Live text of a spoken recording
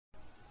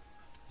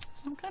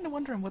So I'm kind of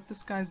wondering what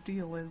this guy's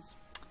deal is.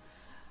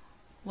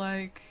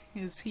 Like,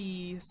 is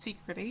he a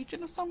secret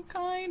agent of some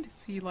kind?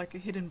 Is he like a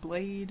hidden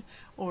blade?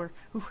 Or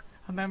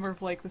a member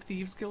of like the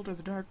Thieves Guild or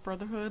the Dark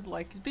Brotherhood?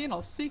 Like, he's being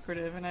all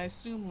secretive, and I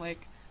assume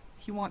like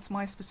he wants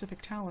my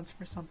specific talents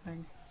for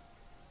something.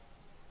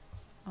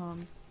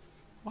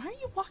 Why are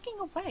you walking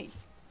away?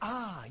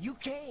 Ah, you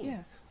came!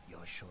 Yeah.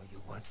 You're sure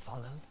you weren't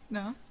followed?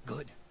 No?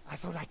 Good. I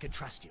thought I could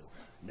trust you.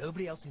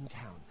 Nobody else in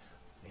town.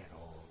 They're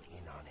all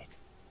in on it.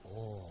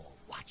 All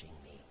watching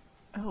me.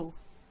 Oh.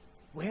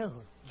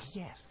 Well,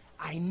 yes.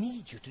 I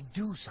need you to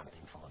do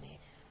something for me.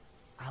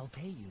 I'll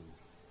pay you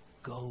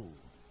gold.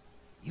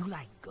 You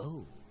like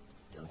gold,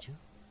 don't you?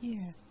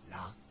 Yeah.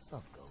 Lots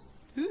of gold.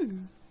 Ooh.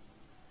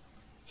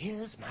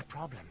 Here's my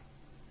problem.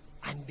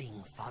 I'm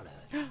being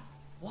followed.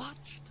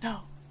 Watched.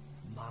 No.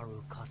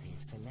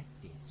 Marukoti's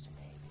selectives,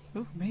 maybe.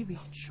 Ooh, maybe.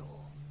 Not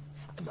sure.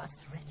 I'm a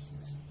threat,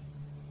 you see,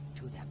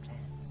 to their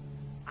plans.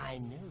 I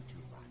know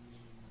too much.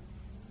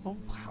 Oh,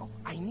 wow.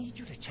 I need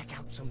you to check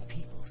out some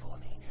people for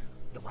me.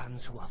 The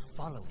ones who are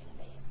following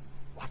me.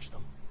 Watch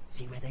them.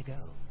 See where they go.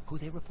 Who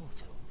they report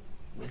to.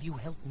 Will you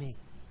help me?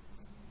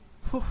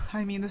 Whew,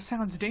 I mean, this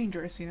sounds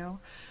dangerous, you know?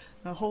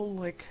 The whole,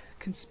 like,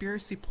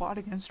 conspiracy plot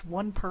against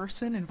one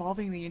person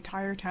involving the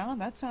entire town?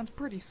 That sounds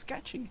pretty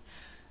sketchy.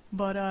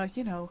 But,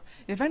 you know,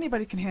 if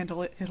anybody can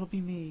handle it, it'll be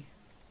me.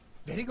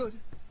 Very good.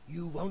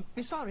 You won't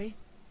be sorry.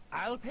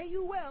 I'll pay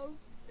you well.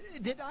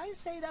 Did I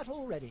say that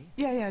already?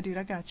 Yeah, dude,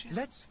 I got you.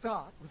 Let's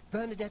start with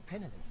Bernadette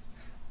Penniless.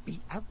 Be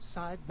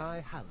outside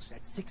my house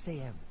at 6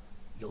 a.m.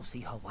 You'll see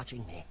her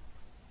watching me.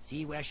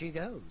 See where she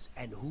goes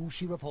and who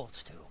she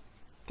reports to.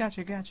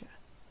 Gotcha.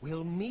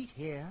 We'll meet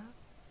here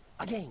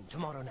again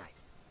tomorrow night.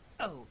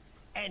 Oh,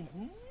 and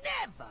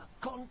never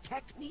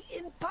contact me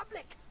in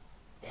public.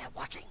 They're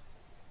watching.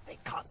 They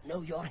can't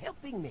know you're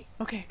helping me.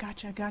 Okay,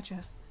 gotcha.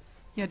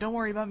 Yeah, don't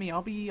worry about me.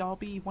 I'll be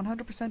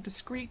 100%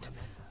 discreet.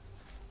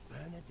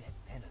 Remember, Bernadette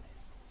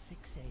Penniless,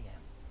 6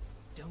 a.m.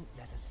 Don't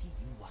let her see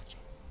you watching.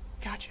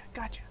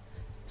 Gotcha.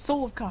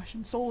 Soul of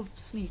caution, soul of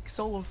sneak,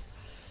 soul of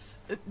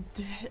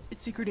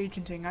secret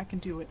agenting. I can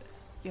do it.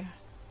 Yeah.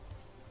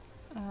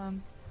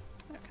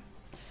 Okay.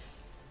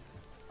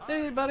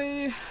 Hey,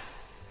 buddy.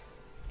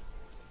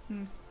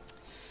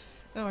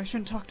 Oh, I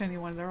shouldn't talk to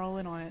anyone. They're all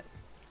in on it.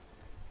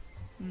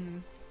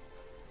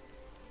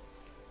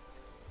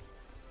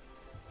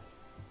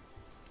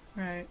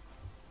 Right.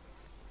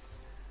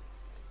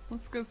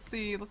 Let's go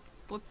see.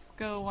 Let's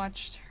go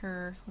watch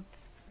her.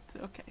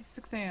 Okay,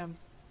 6 a.m.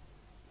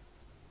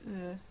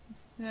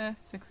 Yeah,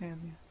 6 a.m.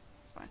 Yeah,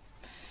 it's fine.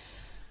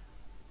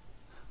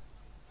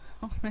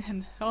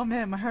 Oh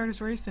man, my heart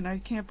is racing. I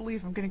can't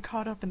believe I'm getting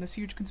caught up in this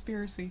huge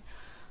conspiracy.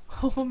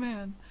 Oh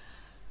man.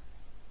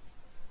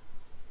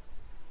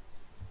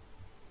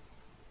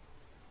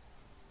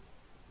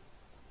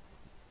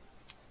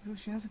 Ooh,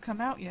 she hasn't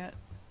come out yet.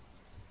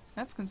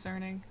 That's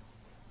concerning.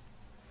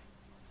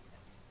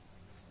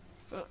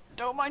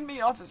 Don't mind me,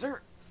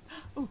 officer.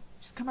 Ooh,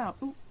 she's come out.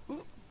 Ooh.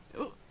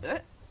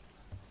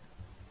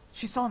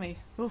 She saw me.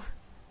 Ooh,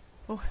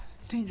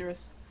 it's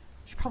dangerous.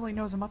 She probably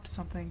knows I'm up to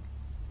something.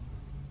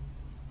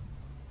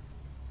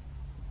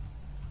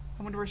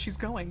 I wonder where she's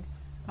going.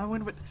 I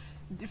wonder what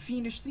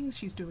fiendish things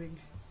she's doing.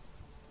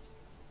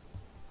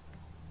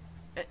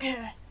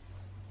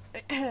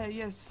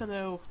 Yes,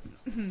 hello,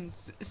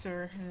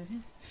 sir.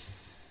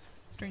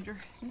 Stranger.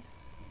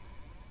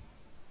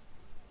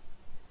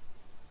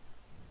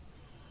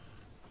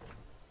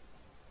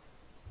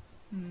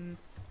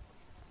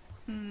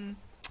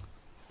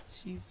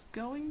 She's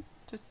going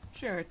to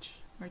church,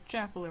 or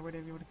chapel, or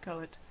whatever you want to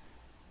call it.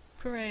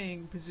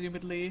 Praying,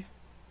 presumably.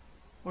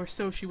 Or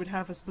so she would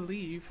have us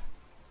believe.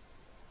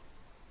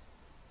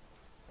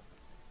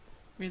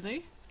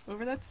 Really?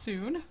 Over that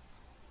soon?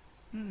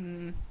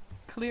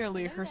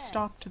 Clearly her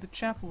stop to the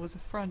chapel was a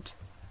front.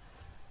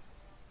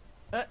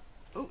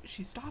 Oh,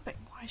 she's stopping.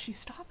 Why is she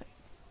stopping?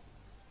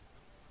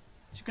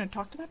 She gonna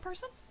talk to that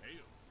person?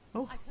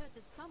 Oh. I've heard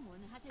that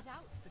someone has it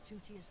out for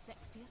Tutius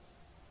Sextius.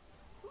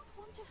 Who'd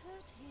want to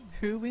hurt him?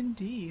 Who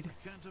indeed?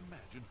 I can't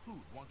imagine who'd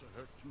want to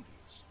hurt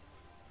Tutius.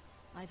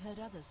 I've heard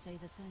others say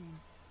the same.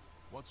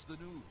 What's the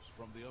news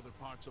from the other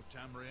parts of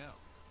Tamriel?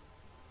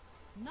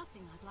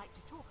 Nothing I'd like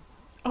to talk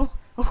about.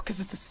 Oh,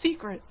 because it's a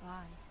secret.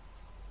 Why?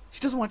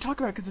 She doesn't want to talk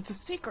about it because it's a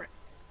secret.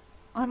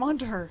 I'm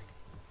onto her.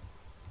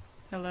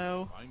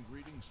 Hello. Fine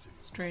greetings to you.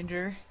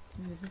 Stranger.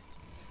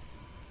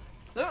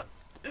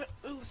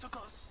 Ooh, so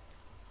close.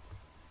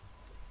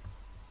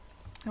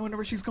 I wonder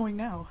where she's going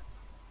now.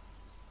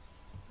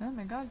 Oh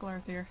my god,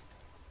 Glarthier.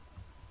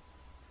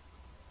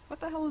 What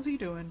the hell is he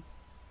doing?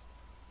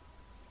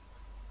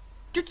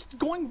 You're just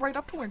going right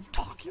up to her and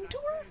talking to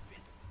her?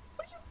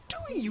 What are you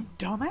doing, you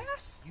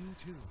dumbass? You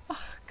too.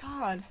 Ugh,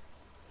 god.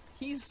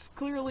 He's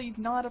clearly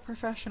not a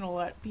professional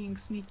at being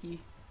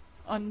sneaky.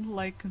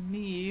 Unlike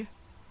me.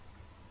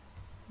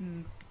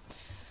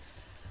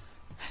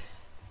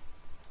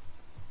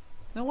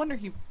 No wonder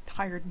he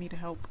hired me to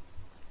help.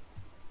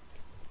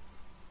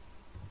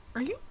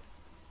 Are you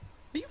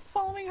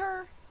following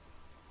her?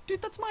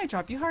 Dude, that's my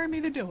job. You hired me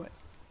to do it.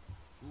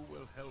 Who will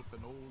help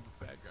an old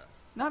beggar.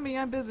 Not me,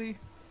 I'm busy.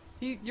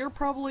 You're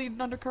probably an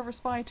undercover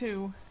spy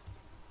too.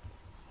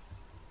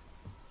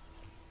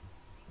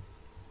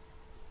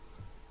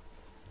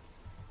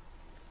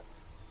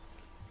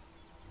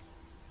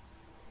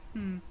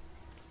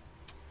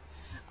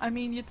 I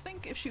mean, you'd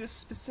think if she was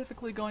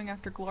specifically going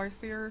after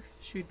Glarthir,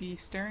 she would be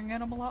staring at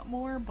him a lot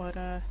more, but,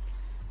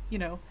 you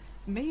know,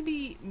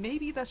 maybe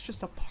that's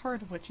just a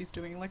part of what she's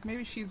doing. Like,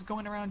 maybe she's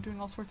going around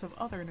doing all sorts of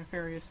other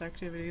nefarious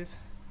activities.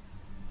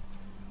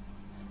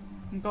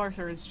 And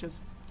Glarthir is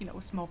just, you know,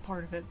 a small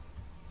part of it.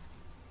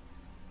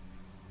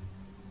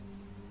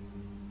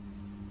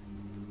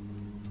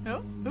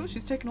 Oh,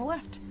 she's taking a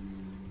left.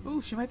 Ooh,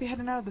 she might be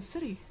heading out of the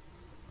city.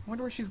 I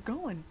wonder where she's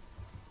going.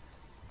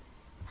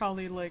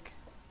 Probably, like,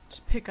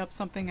 just pick up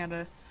something at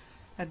a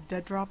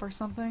dead drop or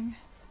something.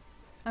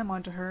 I'm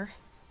onto her.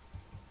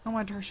 I'm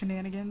onto her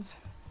shenanigans.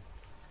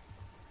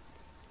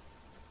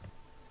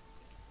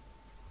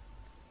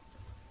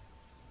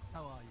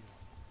 How are you?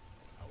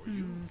 How are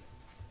you?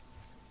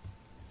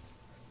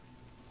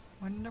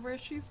 Wonder where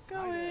she's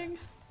going.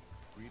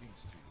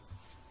 Greetings to you.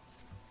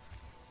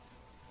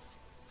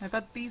 I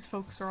bet these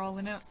folks are all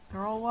in it.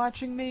 They're all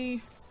watching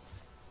me.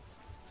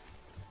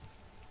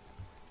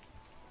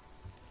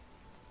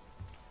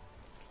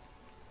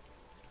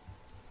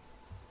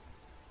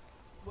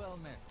 Well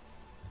met.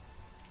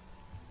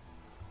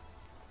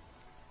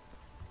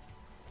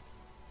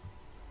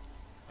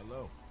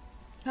 Hello.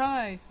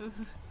 Hi.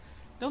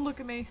 Don't look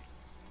at me.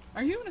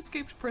 Are you an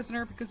escaped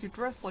prisoner? Because you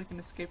dress like an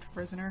escaped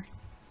prisoner.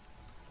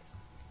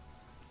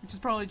 Which is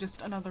probably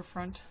just another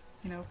front.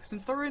 You know,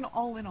 since they're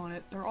all in on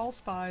it, they're all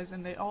spies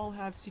and they all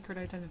have secret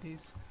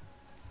identities.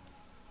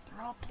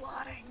 They're all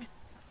plotting.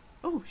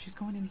 Oh, she's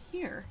going in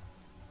here.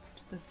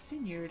 To the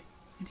vineyard.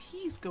 And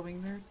he's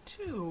going there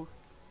too.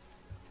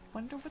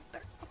 Wonder what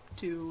they're up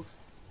to.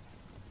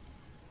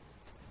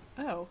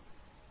 Oh.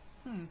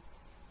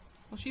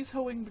 Well, she's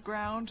hoeing the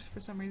ground for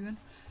some reason.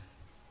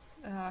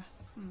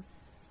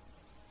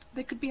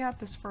 They could be at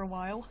this for a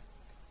while.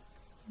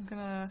 I'm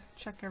gonna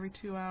check every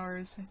 2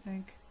 hours, I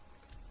think.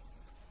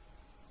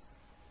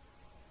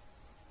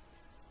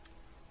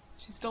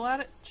 She's still at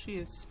it? She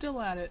is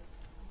still at it.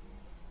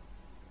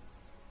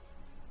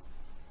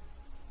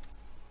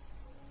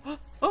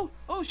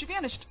 Oh, she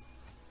vanished!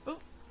 Oh,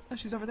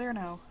 she's over there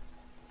now.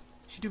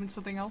 She doing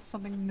something else?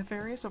 Something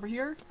nefarious over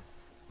here?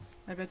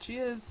 I bet she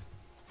is.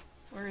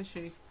 Where is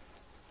she?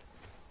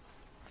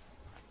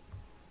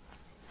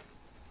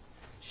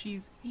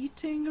 She's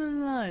eating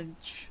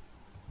lunch.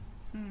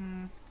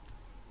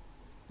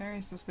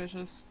 Very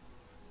suspicious.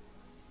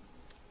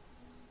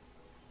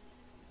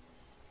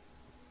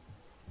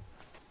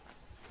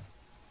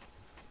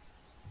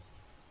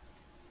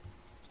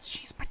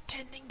 She's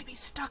pretending to be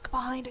stuck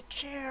behind a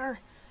chair.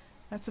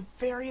 That's a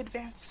very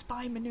advanced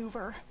spy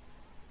maneuver.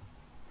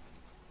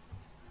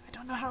 I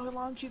don't know how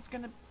long she's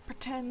gonna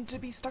pretend to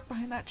be stuck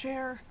behind that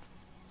chair.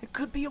 It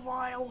could be a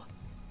while.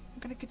 I'm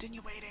gonna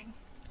continue waiting.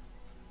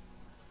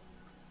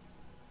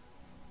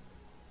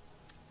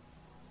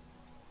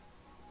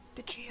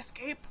 Did she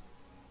escape?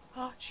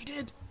 She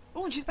did.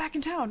 Oh, and she's back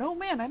in town. Oh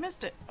man, I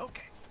missed it.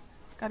 Okay.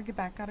 Gotta get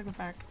back, gotta go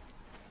back.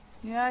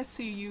 Yeah, I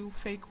see you,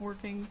 fake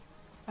working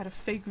at a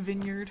fake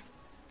vineyard.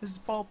 This is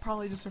all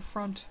probably just a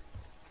front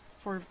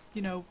for,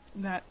 you know,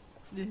 that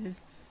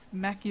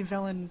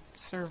Machiavellian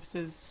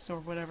services, or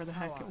whatever the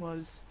heck it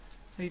was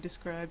that he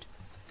described.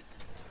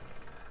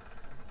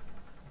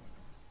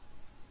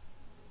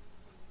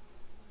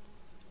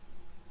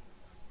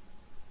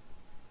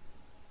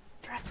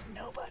 Trust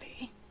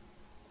nobody.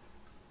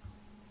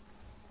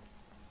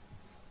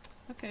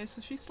 Okay,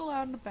 so she's still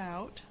out and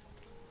about.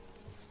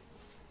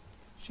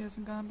 She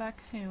hasn't gone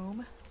back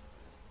home.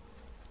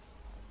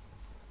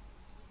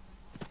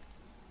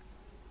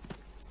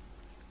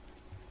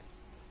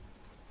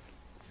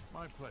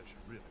 My pleasure,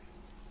 really.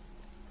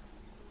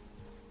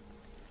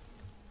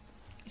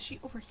 Is she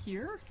over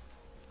here?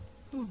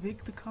 Ooh,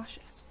 Vig the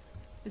Cautious.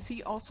 Is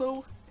he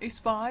also a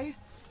spy?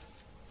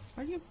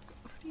 What are you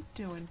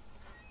doing?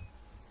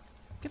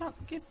 Get on,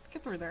 get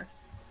through there.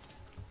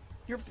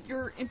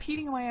 You're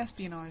impeding my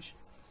espionage.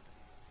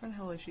 Where the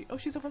hell is she? Oh,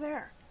 she's over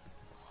there.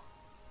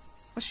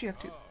 What's she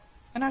up to?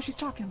 And now she's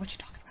talking. What's she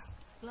talking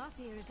about?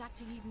 Glarthir is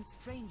acting even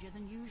stranger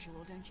than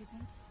usual, don't you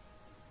think?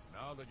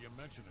 Now that you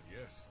mention it,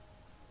 yes.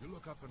 You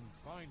look up and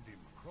find him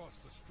across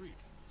the street,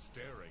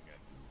 staring at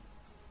you.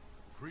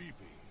 Creepy.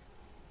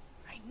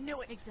 I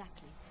knew it.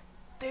 Exactly.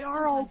 They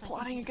are all Sometimes I think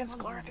plotting he's against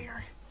following me.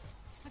 Glarthir.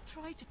 I've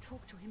tried to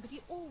talk to him, but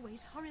he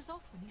always hurries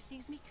off when he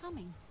sees me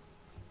coming.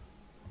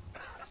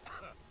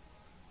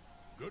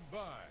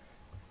 Goodbye.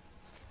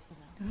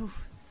 Oof.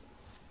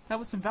 That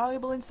was some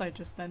valuable insight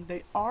just then.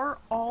 They are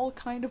all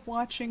kind of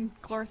watching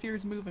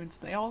Glarthir's movements.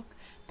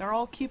 They're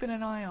all keeping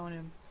an eye on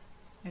him.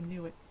 I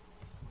knew it.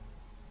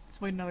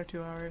 Let's wait another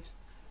 2 hours.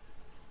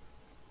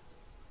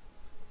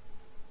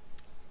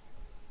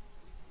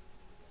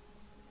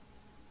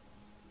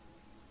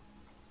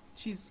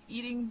 She's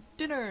eating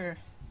dinner.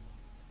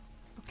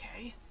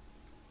 Okay.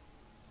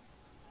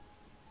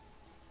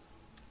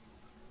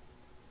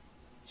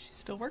 She's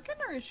still working,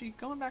 or is she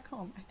going back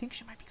home? I think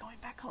she might be going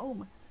back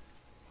home.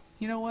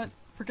 You know what?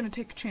 We're gonna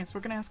take a chance.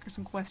 We're gonna ask her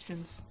some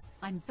questions.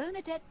 I'm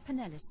Bernadette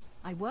Pinellis.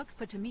 I work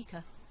for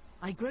Tamika.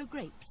 I grow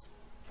grapes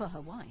for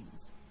her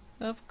wines.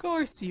 Of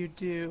course you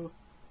do.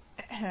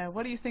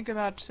 What do you think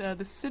about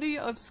the city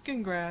of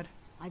Skingrad?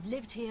 I've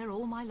lived here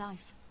all my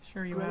life.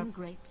 Sure you grown have.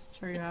 grapes.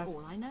 Sure you it's have.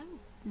 all I know.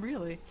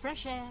 Really?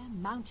 Fresh air,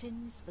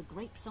 mountains, the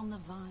grapes on the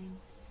vine.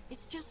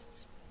 It's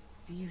just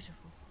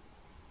beautiful.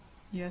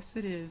 Yes,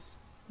 it is.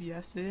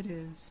 Yes, it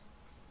is.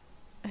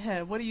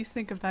 What do you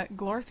think of that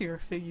Glarthier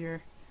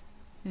figure?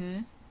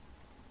 Eh?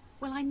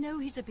 Well, I know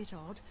he's a bit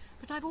odd,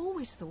 but I've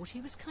always thought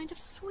he was kind of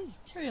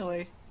sweet.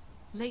 Really?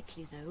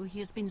 Lately, though, he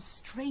has been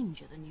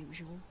stranger than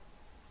usual.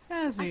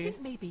 Has I he?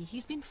 think maybe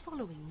he's been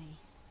following me.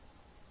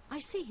 I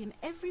see him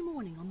every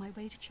morning on my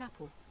way to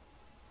chapel.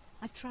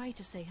 I've tried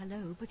to say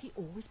hello, but he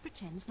always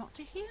pretends not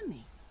to hear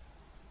me.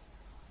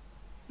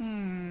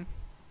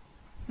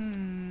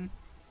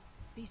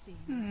 Be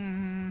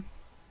seen.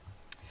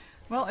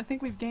 Well, I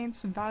think we've gained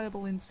some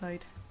valuable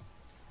insight.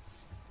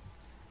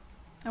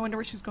 I wonder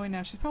where she's going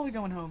now. She's probably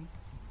going home.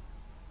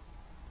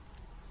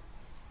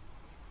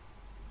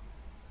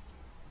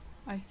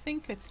 I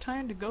think it's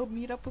time to go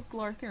meet up with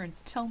Glarthier and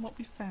tell him what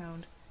we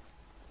found.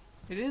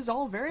 It is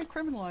all very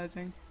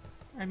criminalizing.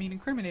 I mean,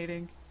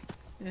 incriminating.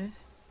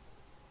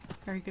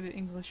 Very good at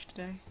English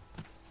today.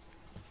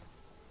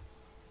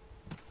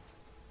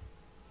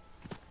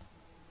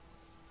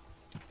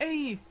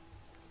 Hey!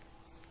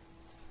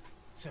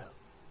 So,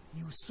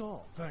 you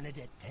saw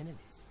Bernadette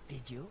Penniless,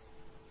 did you?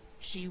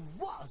 She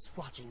was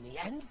watching me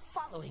and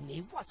following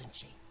me, wasn't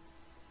she?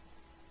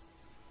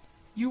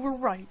 You were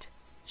right.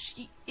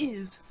 She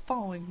is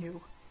following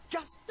you.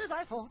 Just as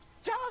I thought.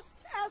 Just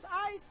as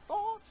I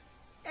thought.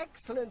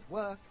 Excellent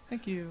work.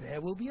 Thank you. There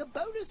will be a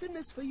bonus in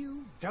this for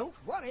you. Don't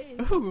worry.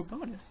 Ooh, a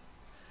bonus.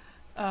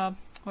 What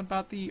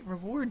about the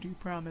reward you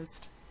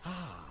promised?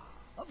 Ah,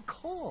 of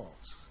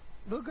course.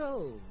 The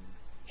gold.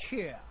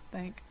 Here.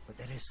 Thank. But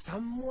there is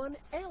someone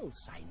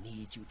else I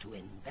need you to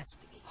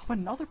investigate. Oh,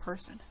 another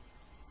person.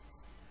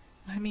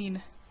 I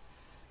mean,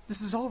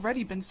 this has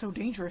already been so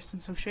dangerous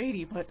and so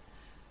shady, but,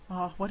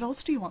 what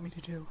else do you want me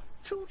to do?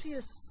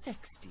 Tutius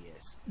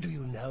Sextius. Do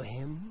you know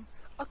him?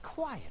 A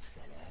quiet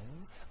fellow.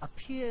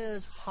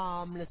 Appears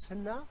harmless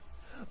enough.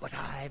 But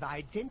I've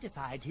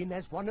identified him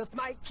as one of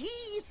my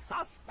key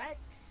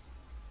suspects.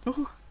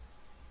 Ooh.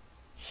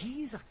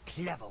 He's a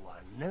clever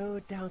one, no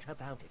doubt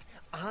about it.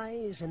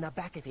 Eyes in the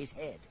back of his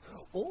head.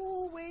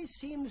 Always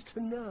seems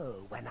to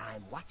know when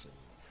I'm watching.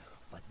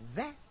 But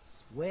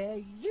that's where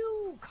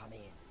you come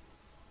in.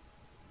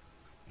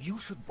 You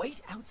should wait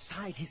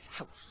outside his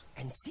house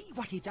and see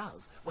what he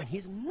does when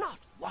he's not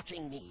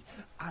watching me.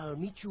 I'll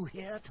meet you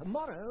here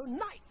tomorrow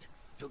night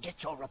to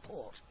get your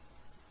report.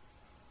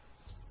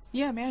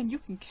 Yeah, man, you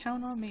can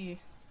count on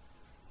me.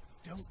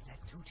 Don't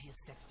let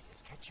Tutius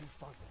Sextius catch you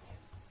following him.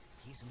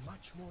 He's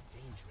much more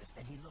dangerous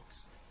than he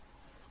looks.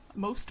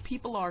 Most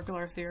people are,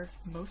 Glarthier.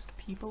 Most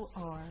people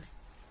are.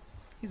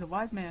 He's a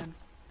wise man.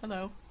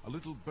 Hello. A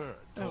little bird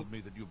told me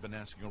that you've been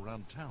asking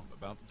around town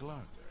about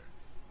Glarthier,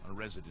 a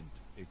resident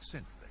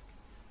eccentric.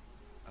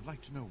 I'd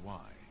like to know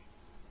why.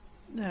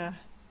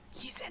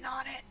 He's in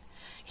on it.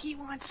 He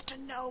wants to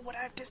know what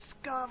I've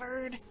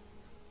discovered.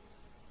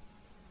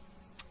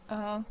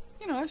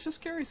 You know, I was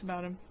just curious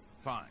about him.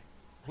 Fine.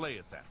 Play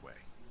it that way.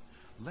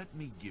 Let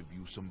me give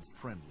you some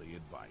friendly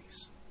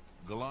advice.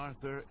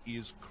 Glarthier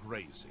is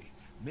crazy.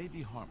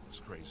 Maybe harmless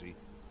crazy,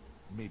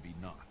 maybe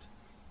not.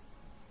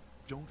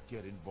 Don't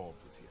get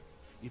involved with him.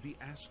 If he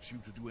asks you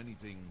to do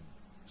anything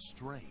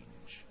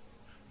strange,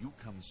 you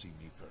come see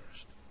me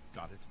first.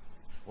 Got it?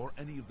 Or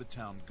any of the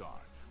town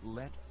guard.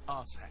 Let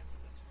us handle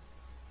it.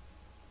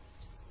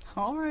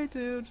 Alright,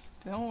 dude.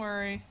 Don't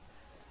worry.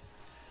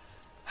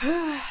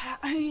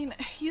 I mean,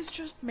 he's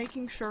just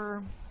making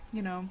sure,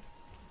 you know,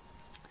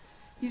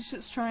 he's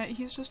just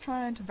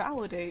trying to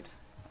validate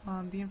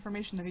the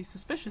information that he's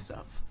suspicious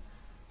of.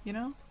 You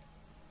know?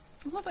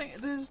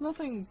 There's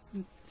nothing,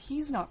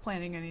 he's not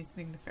planning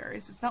anything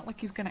nefarious. It's not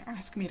like he's gonna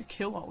ask me to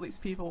kill all these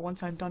people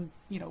once I'm done,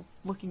 you know,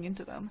 looking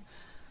into them.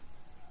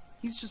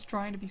 He's just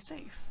trying to be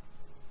safe.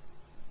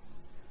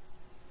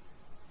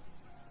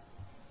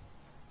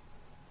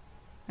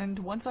 And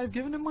once I've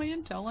given him my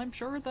intel, I'm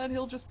sure that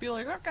he'll just be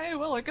like, okay,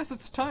 well, I guess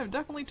it's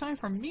definitely time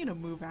for me to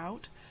move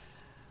out.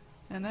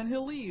 And then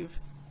he'll leave.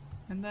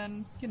 And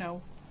then, you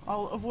know,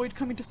 I'll avoid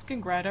coming to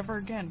Skingrad ever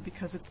again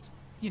because it's,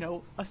 you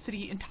know, a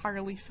city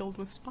entirely filled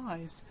with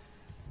spies.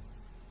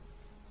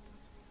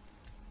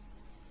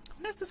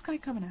 When is this guy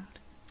coming out?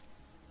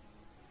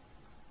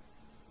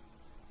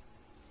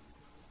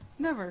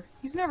 Never.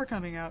 He's never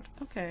coming out.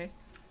 Okay.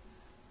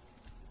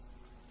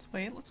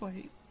 Let's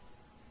wait.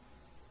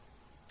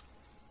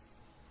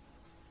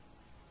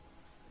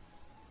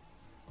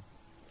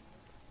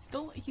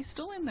 He's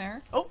still in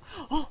there. Oh!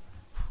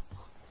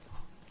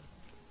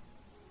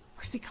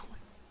 Where's he going?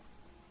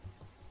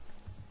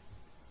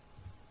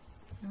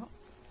 No.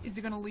 Is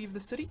he gonna leave the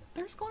city?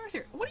 There's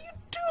Glarthier. What are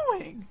you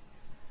doing?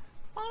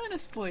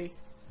 Honestly.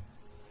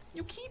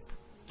 You keep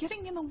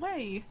getting in the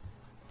way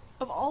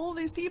of all of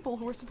these people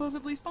who are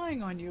supposedly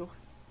spying on you?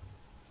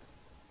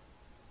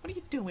 What are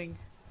you doing?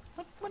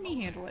 Let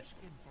me handle it.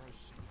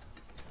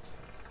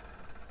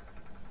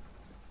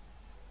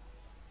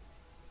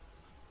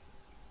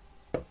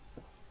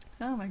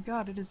 Oh my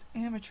god, it is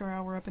amateur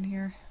hour up in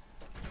here.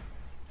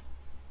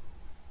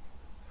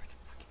 Where the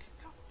fuck did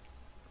it go?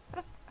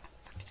 Where the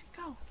fuck did it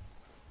go?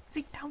 Is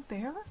he down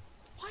there?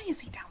 Why is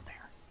he down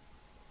there?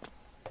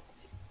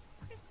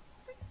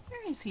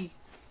 Where is he?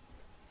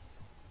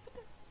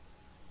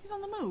 He's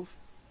on the move.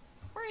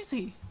 Where is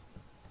he?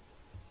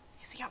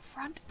 Is he up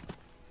front?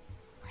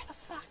 Where the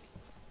fuck?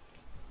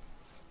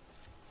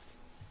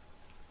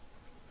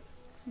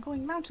 I'm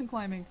going mountain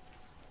climbing.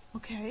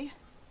 Okay.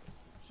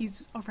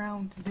 He's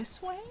around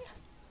this way?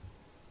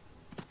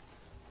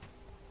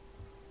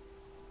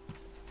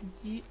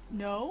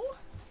 No?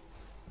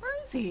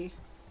 Where is he?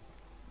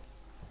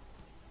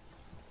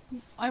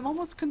 I'm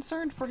almost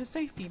concerned for his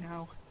safety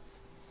now.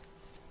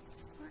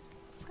 Where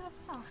the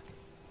fuck?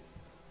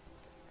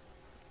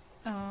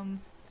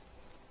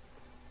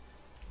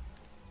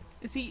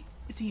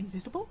 Is he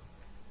invisible?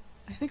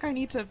 I think I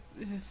need to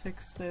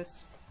fix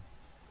this.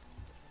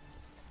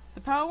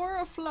 The power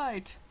of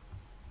flight!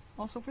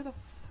 Also, where the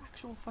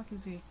actual fuck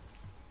is he?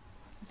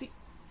 Is he...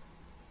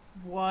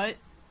 What?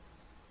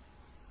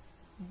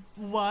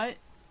 What?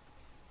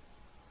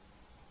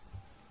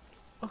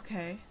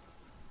 Okay.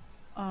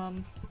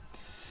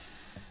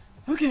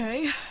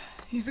 Okay.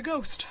 He's a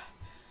ghost.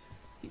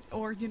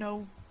 Or, you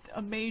know,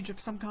 a mage of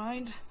some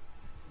kind.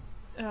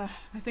 I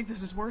think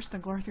this is worse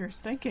than Glarther is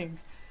thinking.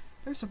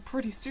 There's some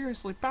pretty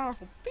seriously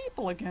powerful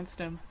people against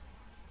him.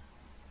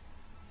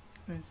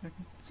 Wait a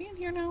second. Is he in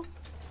here now?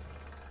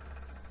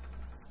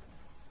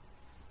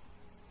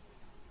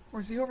 Or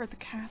is he over at the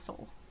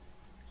castle?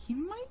 He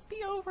might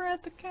be over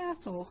at the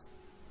castle.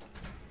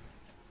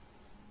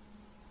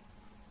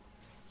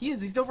 He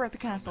is, he's over at the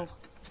castle.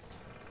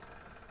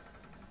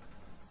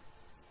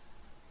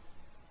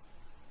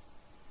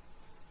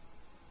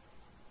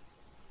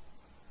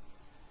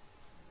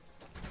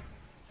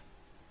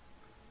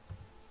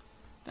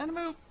 Time to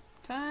move.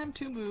 Time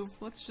to move.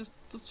 Let's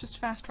just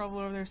fast travel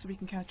over there so we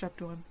can catch up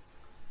to him.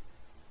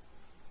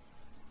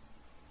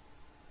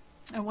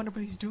 I wonder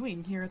what he's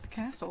doing here at the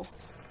castle.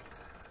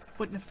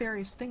 What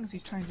nefarious things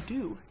he's trying to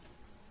do.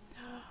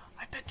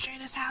 I bet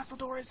Janice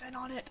Hasseldor is in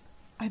on it.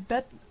 I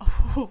bet.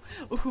 Oh,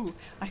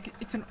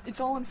 it's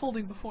all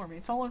unfolding before me.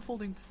 It's all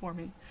unfolding before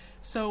me.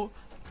 So,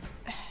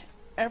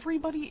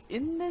 everybody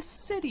in this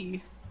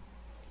city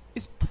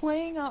is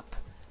playing up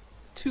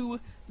to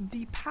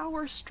the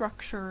power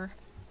structure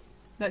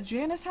that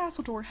Janice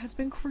Hasseldor has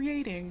been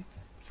creating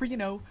for,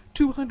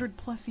 200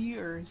 plus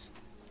years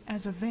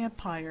as a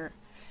vampire.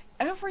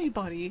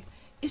 Everybody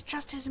is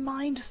just his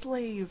mind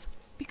slave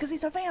because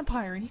he's a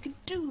vampire and he can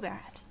do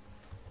that.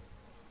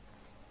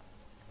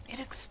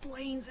 It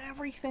explains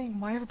everything,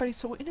 why everybody's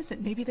so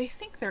innocent. Maybe they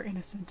think they're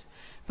innocent.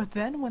 But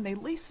then when they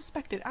least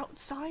suspect it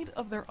outside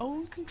of their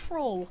own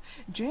control,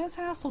 Janice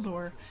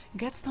Hasseldor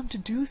gets them to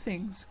do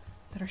things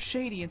that are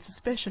shady and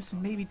suspicious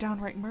and maybe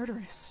downright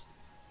murderous.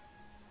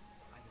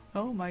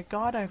 Oh my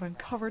god, I've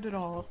uncovered it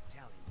all.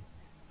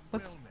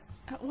 Let's...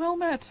 well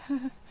met.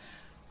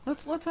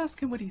 Let's ask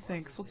him what he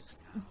thinks. Let's,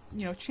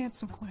 chance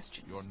some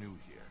questions. You're new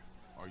here,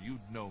 or you'd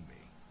know me.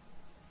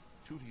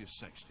 Tutius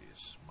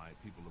Sextius, my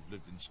people have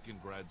lived in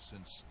Skingrad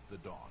since the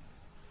dawn.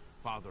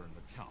 Father and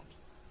the Count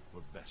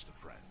were best of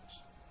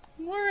friends.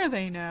 Where are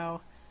they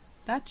now?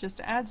 That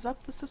just adds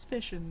up the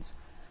suspicions.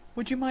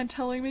 Would you mind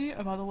telling me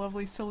about the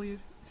lovely city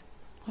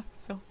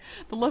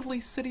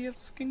of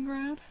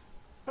Skingrad?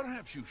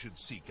 Perhaps you should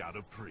seek out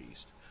a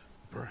priest,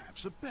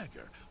 perhaps a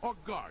beggar, or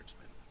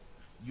guardsman.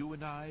 You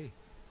and I,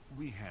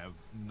 we have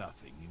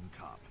nothing in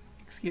common.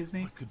 Excuse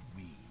me? What could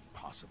we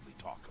possibly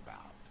talk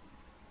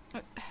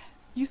about?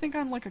 You think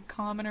I'm like a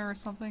commoner or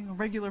something? A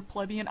regular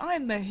plebeian?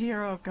 I'm the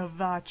hero of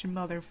Gavach,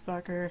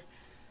 motherfucker.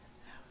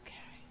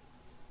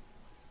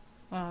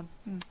 Okay.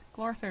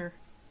 Glarther.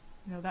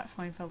 That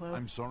fine fellow.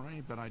 I'm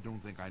sorry, but I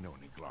don't think I know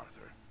any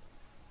Glarther.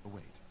 Oh,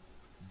 wait.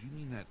 Do you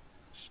mean that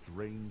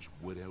strange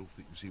wood elf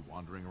that you see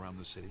wandering around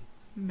the city?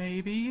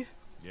 Maybe.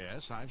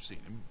 Yes, I've seen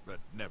him, but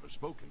never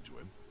spoken to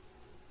him.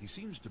 He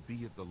seems to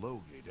be at the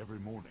low gate every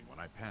morning when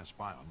I pass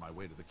by on my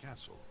way to the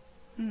castle.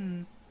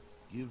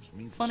 Gives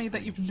me the funny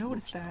that you've strangest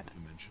noticed looks now that.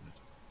 you mention it.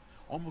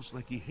 Almost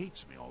like he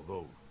hates me,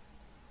 although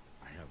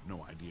I have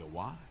no idea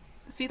why.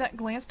 See that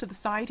glance to the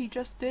side he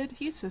just did?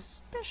 He's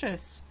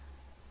suspicious.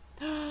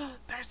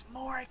 There's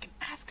more I can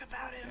ask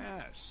about him.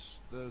 Yes,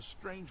 the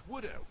strange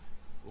wood elf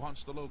who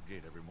haunts the low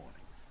gate every morning.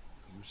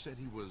 You said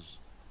he was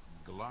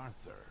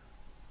Glarther.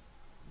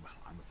 Well,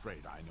 I'm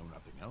afraid I know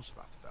nothing else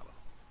about the fellow.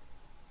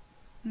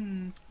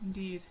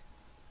 Indeed.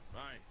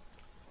 Bye.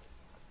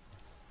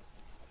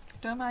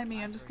 Don't mind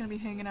me, I'm just gonna be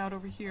hanging out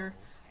over here.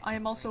 I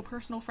am also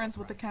personal friends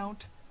with the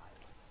Count.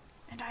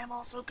 And I am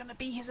also gonna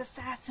be his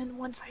assassin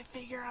once I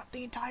figure out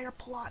the entire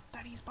plot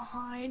that he's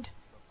behind.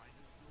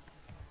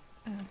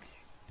 Okay.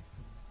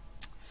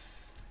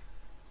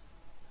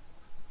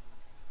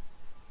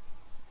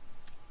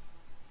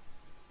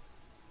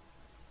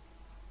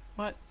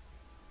 What?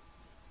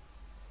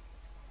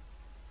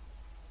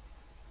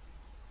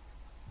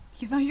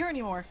 He's not here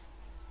anymore.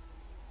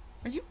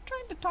 Are you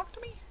trying to talk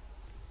to me?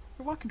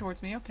 You're walking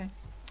towards me, okay.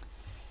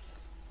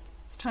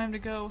 It's time to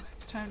go.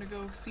 Time to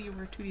go see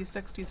where Tudius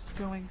Sextius is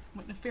going.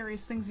 What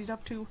nefarious things he's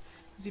up to.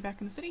 Is he back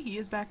in the city? He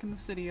is back in the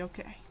city,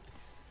 okay.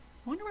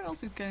 I wonder what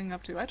else he's getting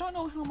up to. I don't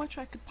know how much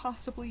I could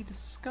possibly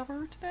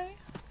discover today.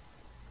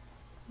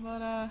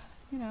 But,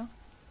 you know,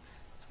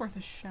 it's worth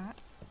a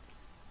shot.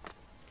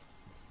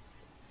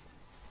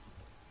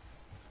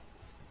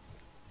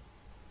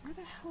 Where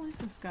the hell is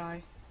this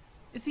guy?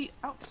 Is he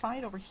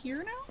outside over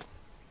here now?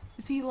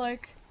 Is he,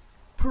 like,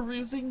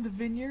 perusing the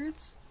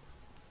vineyards?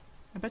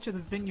 I bet you the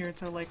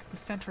vineyards are, like, the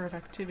center of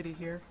activity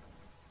here.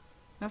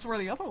 That's where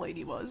the other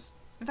lady was.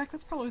 In fact,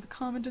 that's probably the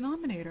common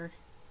denominator.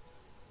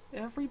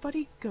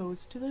 Everybody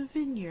goes to the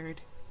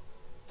vineyard.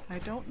 I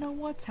don't know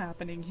what's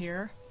happening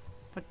here,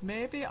 but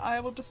maybe I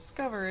will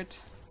discover it.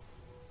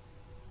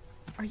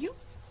 Are you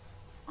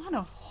on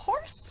a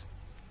horse?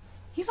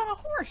 He's on a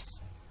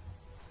horse!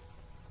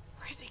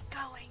 Where is he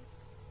going?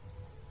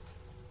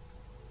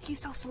 He's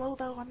so slow,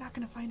 though, I'm not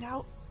gonna find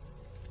out.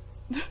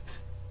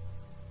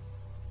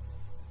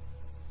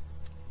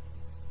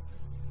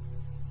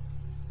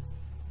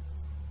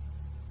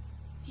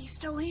 He's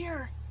still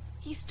here.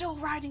 He's still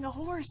riding a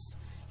horse.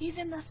 He's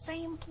in the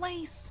same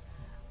place.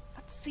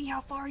 Let's see how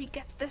far he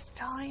gets this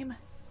time.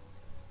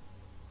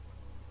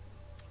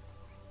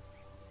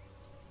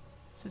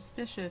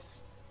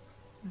 Suspicious.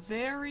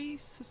 Very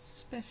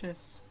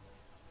suspicious.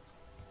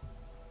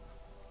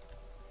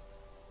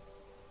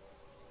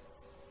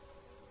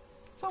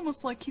 It's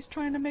almost like he's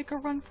trying to make a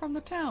run from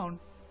the town.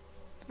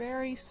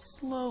 Very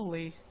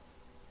slowly.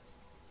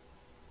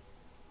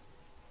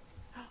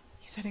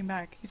 He's heading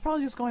back. He's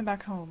probably just going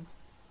back home.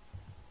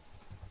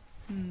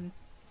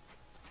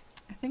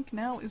 I think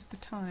now is the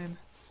time.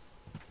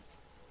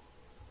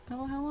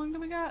 Oh, how long do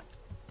we got?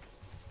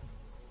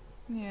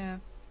 Yeah.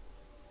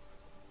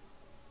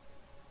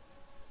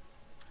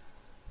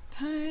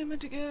 Time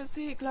to go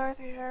see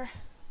Glarthier.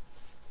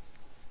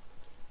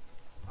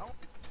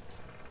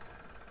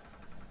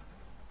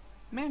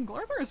 Man,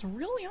 Glarthier is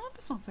really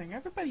onto something.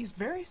 Everybody's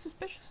very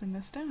suspicious in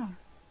this town.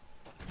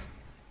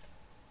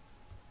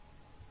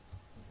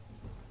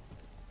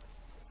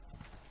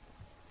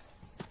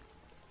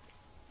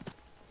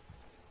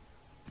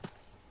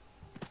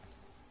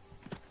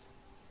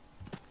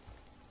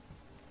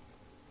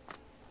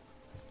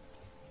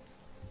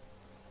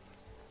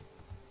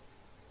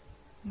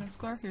 And that's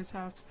Glarthier's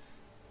house.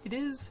 It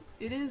is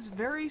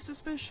very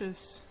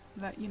suspicious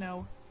that, you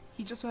know,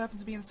 he just so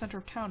happens to be in the center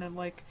of town and,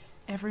 like,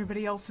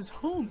 everybody else's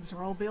homes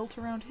are all built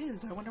around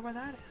his. I wonder why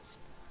that is.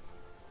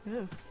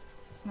 Ugh.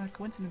 It's not a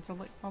coincidence,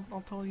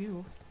 I'll tell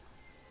you.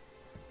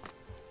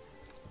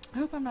 I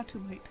hope I'm not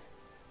too late.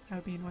 That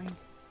would be annoying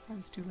if I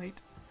was too late.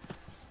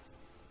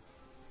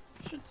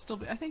 Should still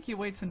be. I think he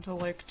waits until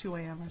like 2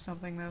 AM or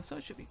something though, so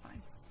it should be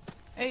fine.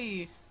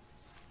 Hey!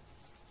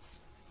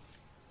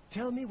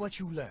 Tell me what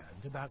you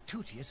learned about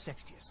Tudius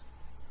Sextius.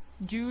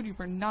 Dude, you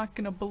were not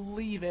gonna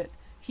believe it.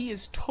 He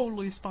is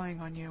totally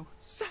spying on you.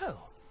 So,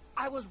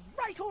 I was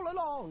right all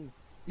along.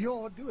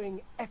 You're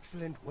doing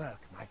excellent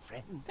work, my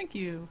friend. Thank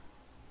you.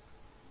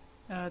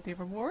 The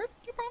reward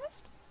you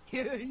promised?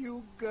 Here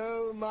you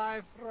go,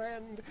 my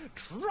friend.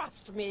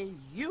 Trust me,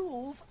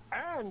 you've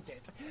earned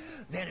it.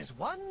 There is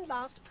one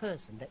last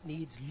person that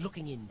needs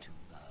looking into,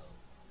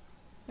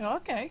 though.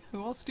 Okay,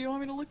 who else do you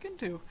want me to look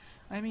into?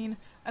 I mean,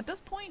 at this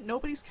point,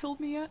 nobody's killed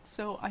me yet,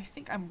 so I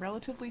think I'm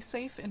relatively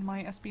safe in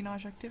my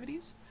espionage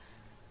activities.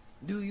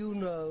 Do you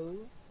know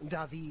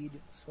David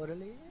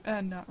Sorelli?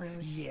 Not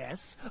really.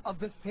 Yes, of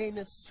the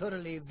famous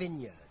Sorelli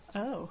vineyards.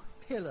 Oh.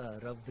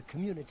 Pillar of the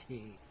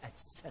community,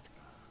 etc.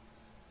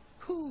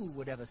 Who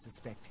would ever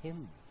suspect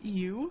him?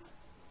 You?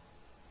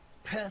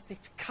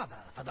 Perfect cover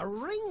for the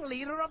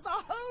ringleader of the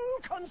whole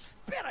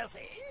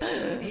conspiracy.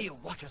 He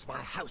watches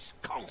my house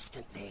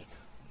constantly.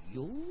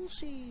 You'll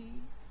see.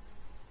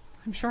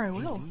 I'm sure I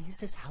will. He leaves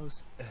his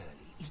house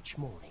early each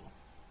morning.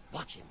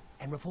 Watch him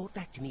and report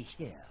back to me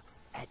here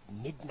at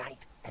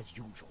midnight as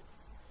usual.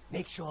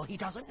 Make sure he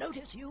doesn't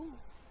notice you.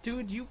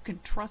 Dude, you can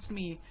trust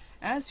me.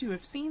 As you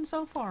have seen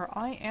so far,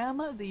 I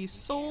am the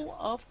soul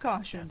of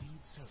caution.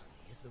 David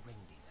Sorelli is the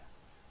ringleader.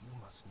 You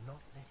must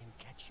not let him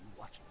catch you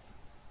watching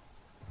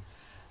him.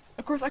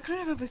 Of course, I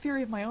kind of have a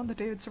theory of my own that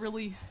David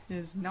Sorelli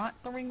is not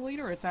the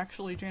ringleader, it's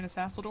actually Janice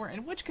Asseldor,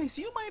 in which case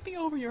you might be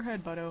over your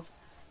head, buddo.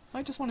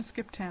 Might just want to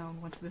skip town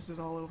once this is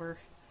all over.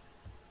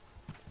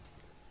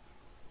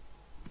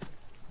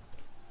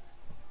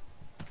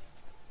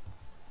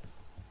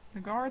 The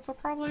guards are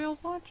probably all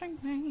watching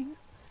me.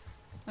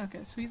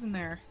 Okay, so he's in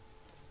there.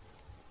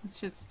 Let's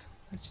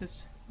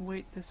just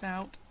wait this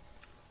out.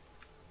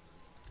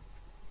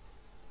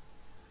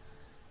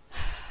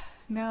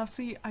 Now,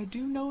 see, I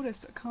do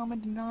notice a common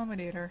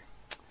denominator.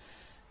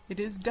 It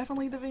is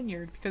definitely the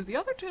vineyard, because the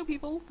other two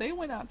people, they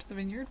went out to the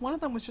vineyard. One of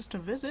them was just to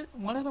visit,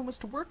 one of them was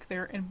to work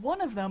there, and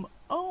one of them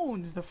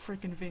owns the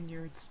frickin'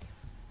 vineyards.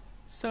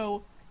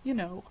 So, you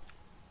know,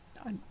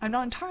 I'm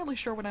not entirely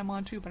sure what I'm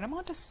onto, but I'm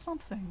onto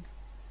something.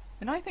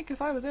 And I think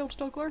if I was able to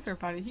tell Glarther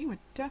about it, he would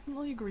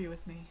definitely agree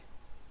with me.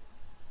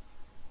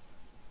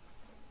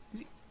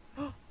 Is he?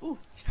 Oh,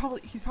 he's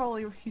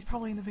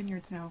probably in the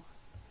vineyards now.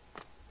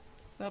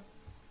 What's up?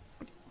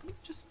 What did he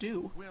just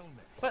do? Well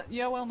met. But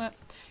yeah, well met.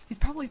 He's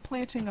probably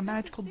planting a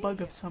magical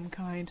bug of some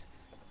kind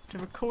to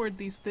record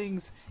these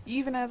things.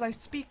 Even as I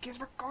speak,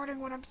 he's recording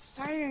what I'm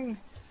saying.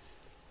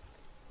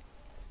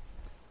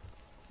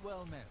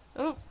 Well met.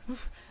 Oh,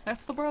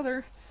 that's the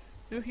brother.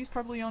 Oh, he's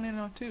probably on in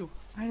on too.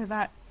 Either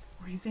that,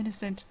 or he's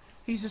innocent.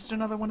 He's just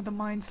another one of the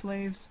mind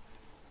slaves.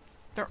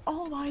 They're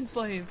all mind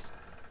slaves.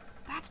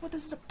 That's what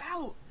this is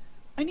about.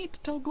 I need to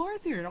tell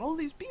Glarther all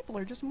these people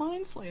are just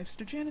mind slaves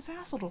to Janice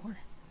Hasseldor.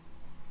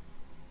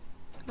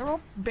 They're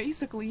all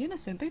basically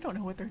innocent. They don't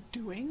know what they're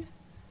doing.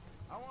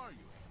 How are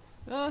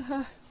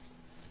you?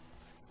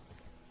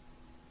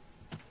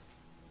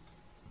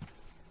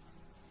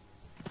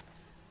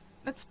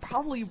 That's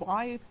probably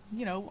why,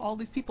 you know, all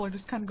these people are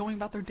just kind of going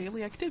about their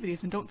daily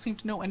activities and don't seem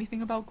to know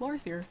anything about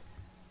Glarther.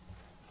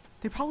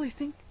 They probably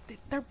think that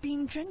they're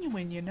being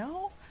genuine, you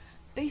know?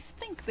 They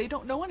think they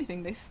don't know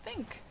anything. They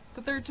think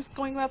that they're just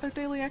going about their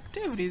daily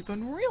activities, but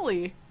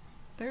really,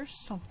 there's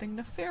something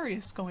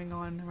nefarious going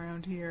on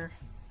around here.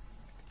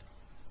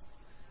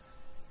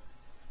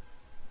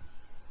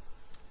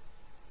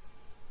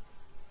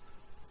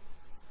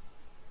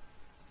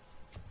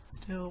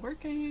 Still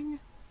working.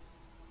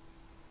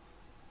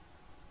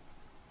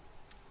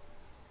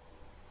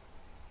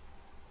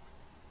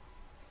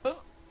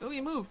 Oh, he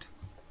moved.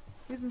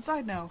 He's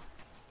inside now.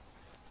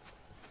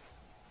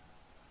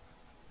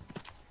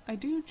 I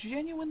do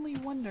genuinely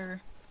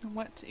wonder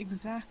what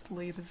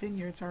exactly the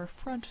vineyards are a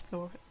front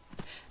for.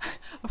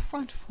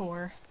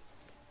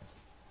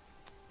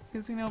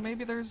 Because, you know,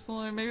 maybe there's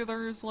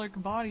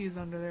like bodies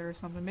under there or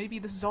something. Maybe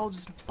this is all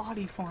just a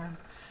body farm.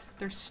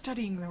 They're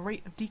studying the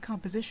rate of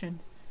decomposition.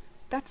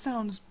 That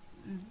sounds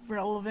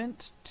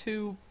relevant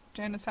to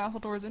Janice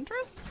Hasseldor's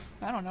interests?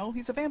 I don't know.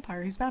 He's a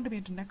vampire. He's bound to be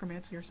into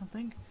necromancy or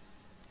something.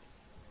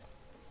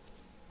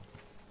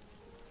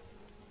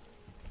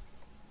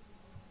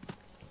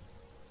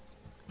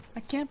 I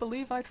can't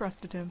believe I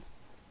trusted him.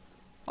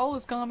 All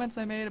those comments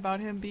I made about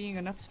him being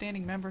an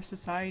upstanding member of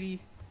society,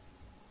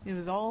 it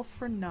was all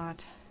for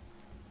naught.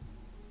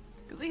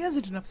 Because he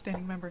isn't an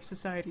upstanding member of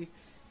society.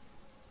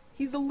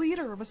 He's the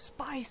leader of a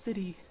spy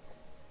city.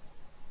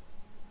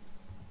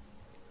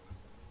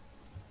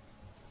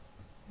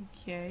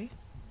 Okay.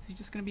 Is he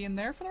just gonna be in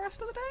there for the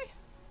rest of the day?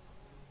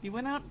 He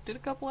went out, did a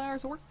couple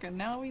hours of work, and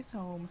now he's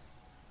home.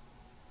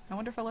 I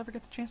wonder if I'll ever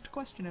get the chance to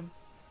question him.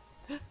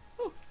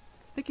 Ooh,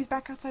 I think he's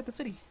back outside the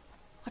city.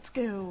 Let's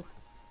go.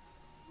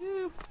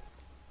 Woo.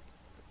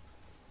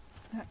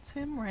 That's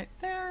him right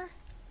there.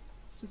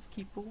 Let's just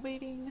keep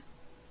waiting.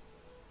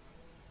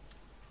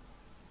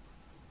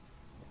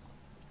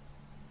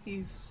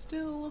 He's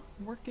still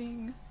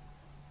working.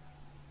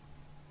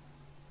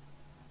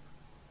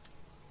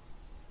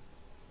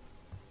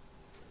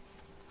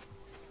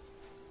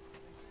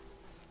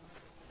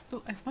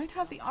 Oh, I might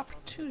have the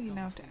opportunity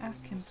now to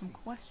ask him some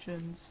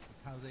questions.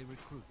 It's how they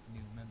recruit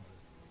new members.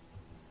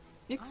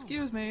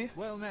 Excuse me.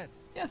 Well met.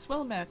 Yes,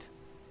 well met.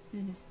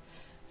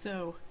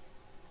 So,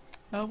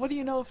 what do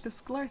you know of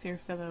this Glarther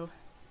fellow?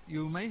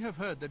 You may have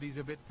heard that he's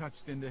a bit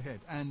touched in the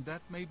head, and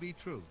that may be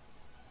true.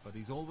 But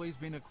he's always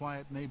been a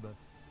quiet neighbor,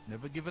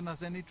 never given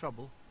us any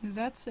trouble. Is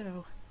that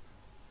so?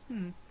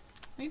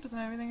 He doesn't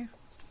have anything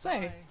else to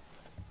say. Hi.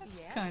 That's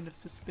Yes? kind of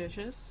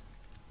suspicious.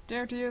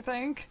 Dare do you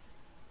think?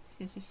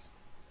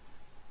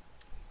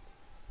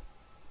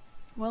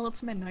 Well,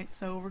 it's midnight,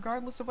 so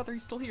regardless of whether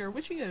he's still here,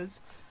 which he is,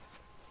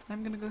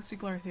 I'm gonna go see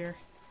Glarther.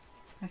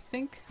 I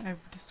think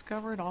I've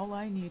discovered all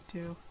I need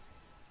to.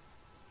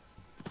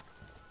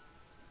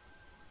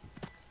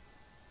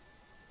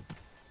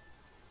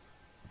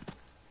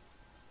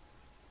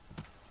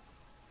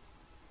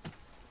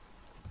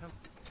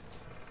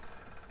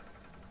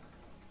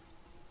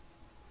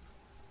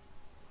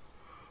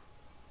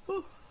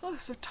 Oh, I'm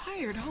so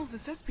tired. All of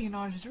this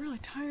espionage is really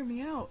tiring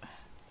me out.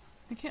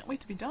 I can't wait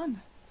to be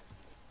done.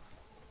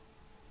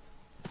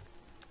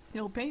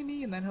 He'll pay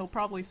me, and then he'll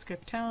probably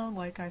skip town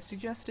like I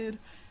suggested.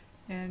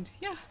 And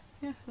yeah,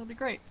 it'll be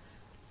great.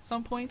 At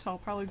some point, I'll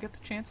probably get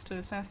the chance to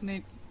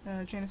assassinate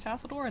Janice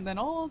Hasseldor, and then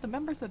all the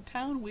members of the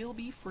town will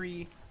be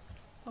free.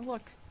 Oh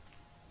look,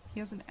 he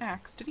has an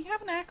axe. Did he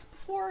have an axe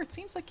before? It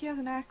seems like he has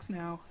an axe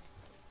now.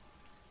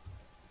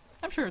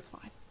 I'm sure it's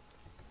fine.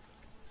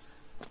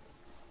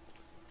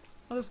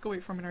 I'll just go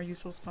wait for him in our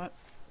usual spot.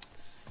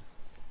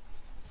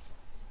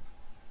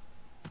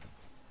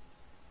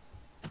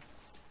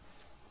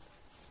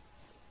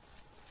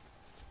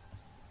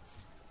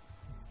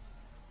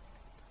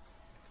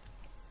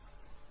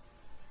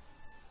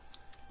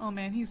 Oh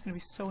man, he's gonna be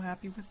so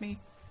happy with me.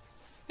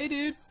 Hey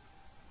dude!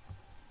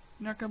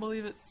 You're not gonna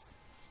believe it.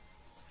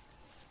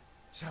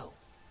 So,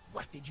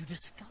 what did you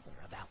discover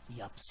about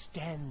the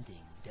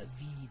upstanding David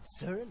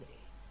Surly?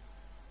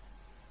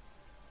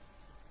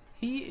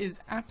 He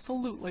is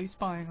absolutely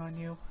spying on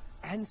you.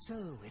 And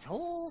so it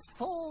all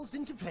falls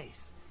into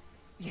place.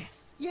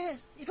 Yes,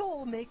 yes, it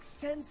all makes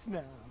sense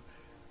now.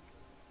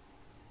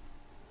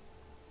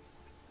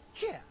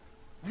 Here,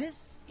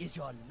 this is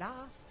your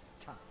last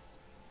task.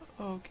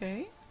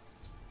 Okay.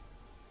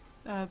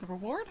 The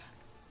reward?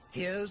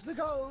 Here's the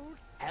gold,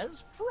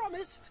 as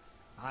promised.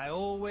 I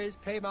always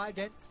pay my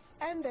debts,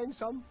 and then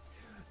some.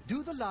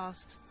 Do the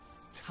last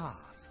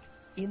task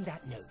in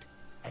that note,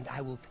 and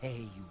I will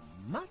pay you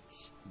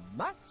much,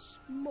 much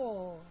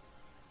more.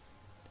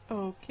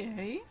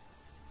 Okay.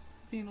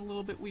 Being a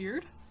little bit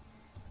weird.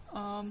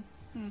 I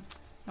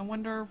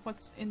wonder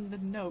what's in the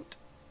note.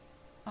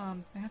 I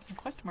have some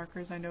quest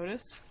markers, I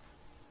notice.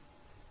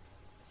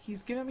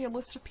 He's given me a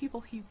list of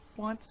people he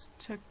wants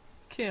to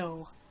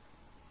kill.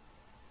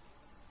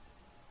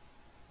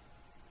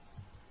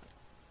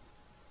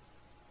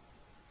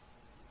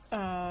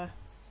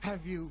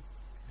 Have you...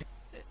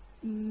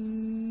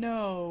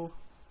 No.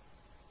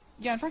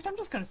 Yeah, in fact, I'm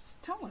just gonna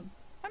tell him.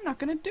 I'm not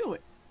gonna do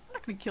it. I'm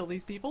not gonna kill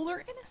these people.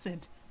 They're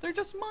innocent. They're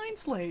just mind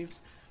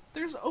slaves.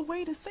 There's a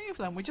way to save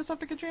them. We just have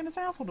to get Janice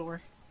Hasseldor.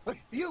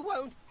 You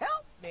won't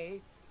help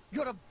me?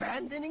 You're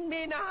abandoning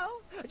me now?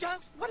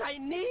 Just when I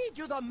need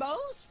you the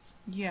most?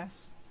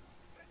 Yes.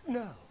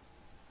 No.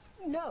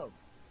 No.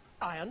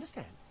 I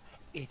understand.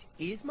 It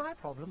is my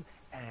problem,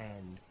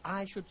 and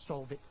I should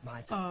solve it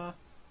myself.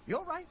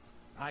 You're right.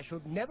 I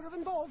should never have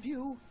involved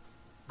you.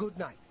 Good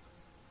night.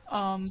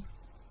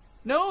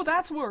 No,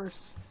 that's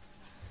worse.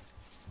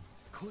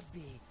 Could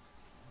be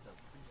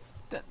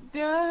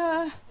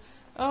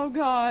oh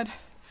god.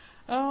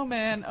 Oh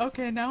man.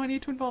 Okay, now I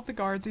need to involve the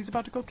guards. He's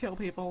about to go kill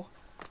people.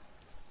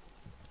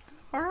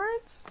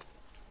 Guards?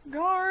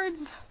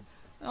 Guards!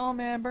 Oh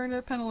man,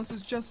 Bernadette Penniless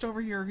is just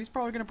over here. He's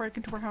probably gonna break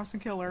into her house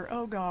and kill her.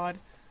 Oh god.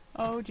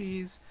 Oh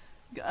jeez.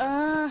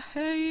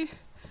 Hey.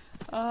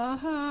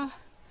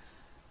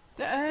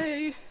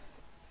 Hey.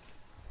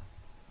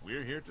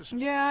 We're here to...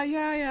 Yeah.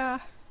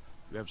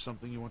 You have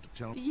something you want to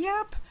tell me?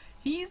 Yep.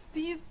 He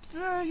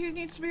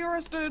needs to be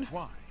arrested.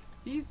 Why?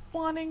 He's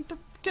wanting to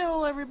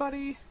kill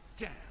everybody.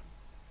 Damn.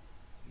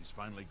 He's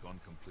finally gone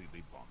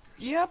completely bonkers.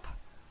 Yep.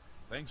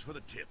 Thanks for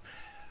the tip.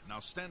 Now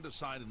stand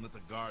aside and let the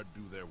guard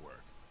do their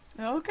work.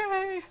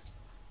 Okay.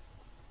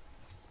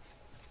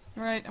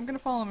 Alright, I'm gonna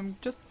follow him.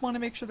 Just want to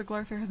make sure the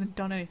Glarther hasn't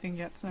done anything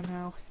yet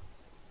somehow.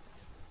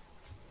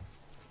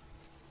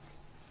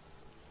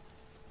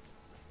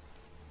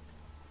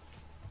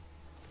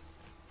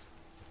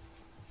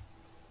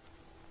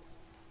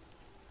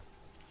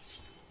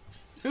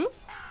 Oop.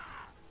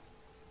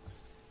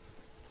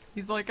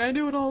 He's like, I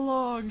knew it all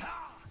along.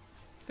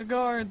 The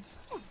guards.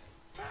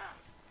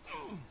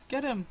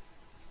 Get him.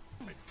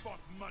 I fought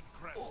mud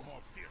crabs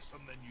more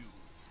fearsome than you.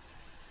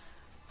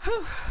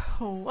 Whew.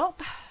 Well,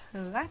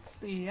 that's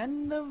the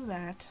end of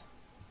that.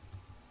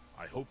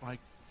 I hope I...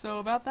 So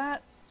about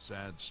that?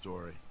 Sad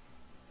story.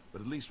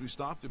 But at least we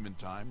stopped him in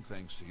time,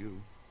 thanks to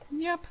you.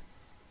 Yep.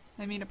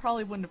 I mean, it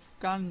probably wouldn't have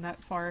gotten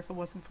that far if it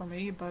wasn't for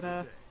me, but,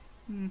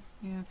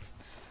 yeah.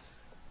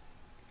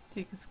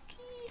 Take his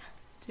key,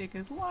 take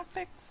his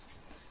lockpicks,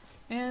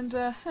 and,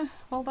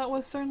 well, that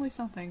was certainly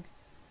something.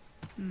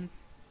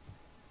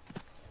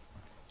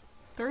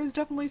 There is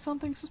definitely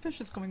something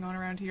suspicious going on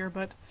around here,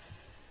 but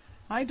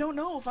I don't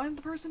know if I'm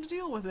the person to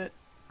deal with it.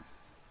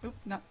 Oop,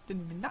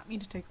 did not mean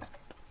to take that.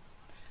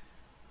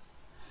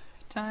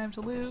 Time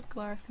to loot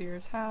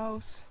Glarthir's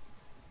house.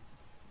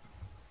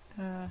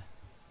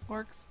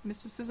 Orcs,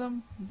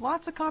 mysticism.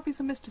 Lots of copies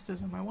of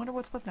mysticism. I wonder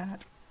what's with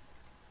that.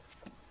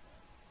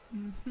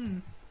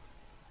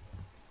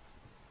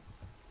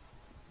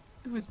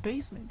 Ooh, his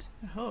basement.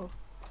 Oh.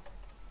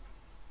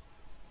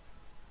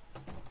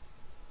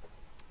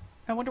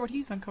 I wonder what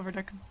he's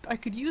uncovered. I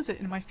could use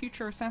it in my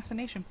future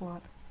assassination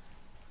plot.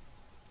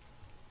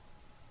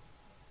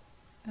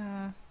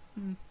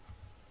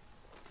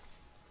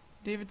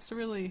 David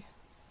Cirilli.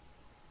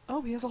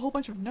 Oh, he has a whole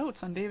bunch of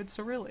notes on David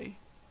Cirilli.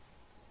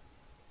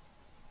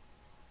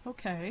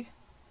 Okay.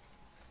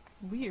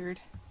 Weird.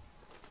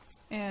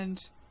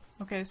 And,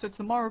 okay, so it's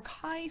the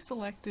Marukai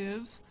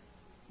selectives,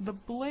 the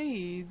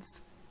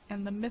Blades,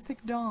 and the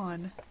Mythic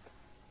Dawn.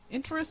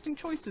 Interesting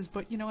choices,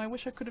 but, you know, I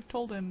wish I could have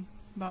told him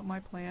about my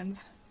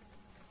plans.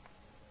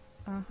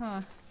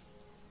 Oh.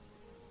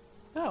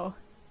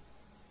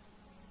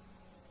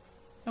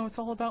 Oh, it's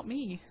all about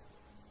me.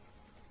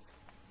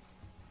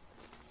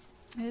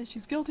 Yeah,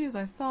 she's guilty as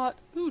I thought.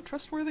 Ooh,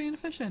 trustworthy and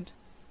efficient.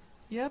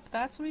 Yep,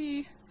 that's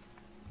me.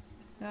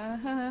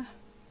 Found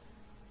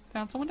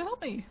someone to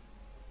help me.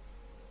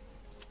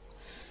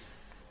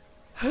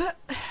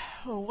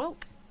 Oh, well.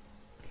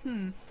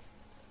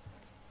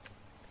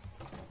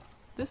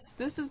 This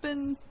has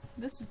been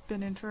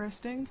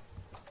interesting.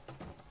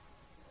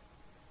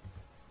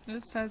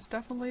 This has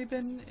definitely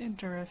been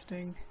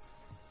interesting.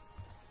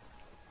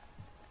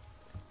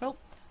 Well,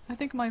 I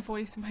think my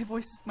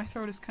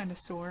throat is kind of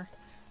sore.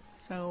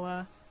 So,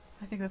 I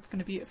think that's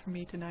gonna be it for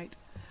me tonight.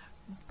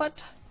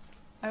 But,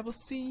 I will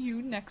see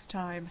you next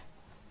time,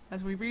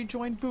 as we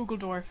rejoin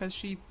Bugledorf as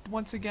she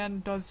once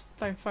again does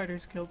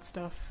Fighters Guild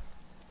stuff.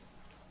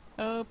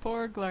 Oh,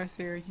 poor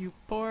Glarther, you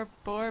poor,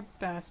 poor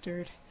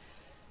bastard.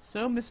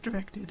 So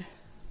misdirected.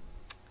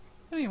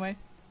 Anyway,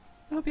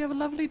 I hope you have a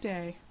lovely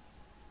day.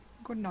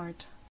 Good night.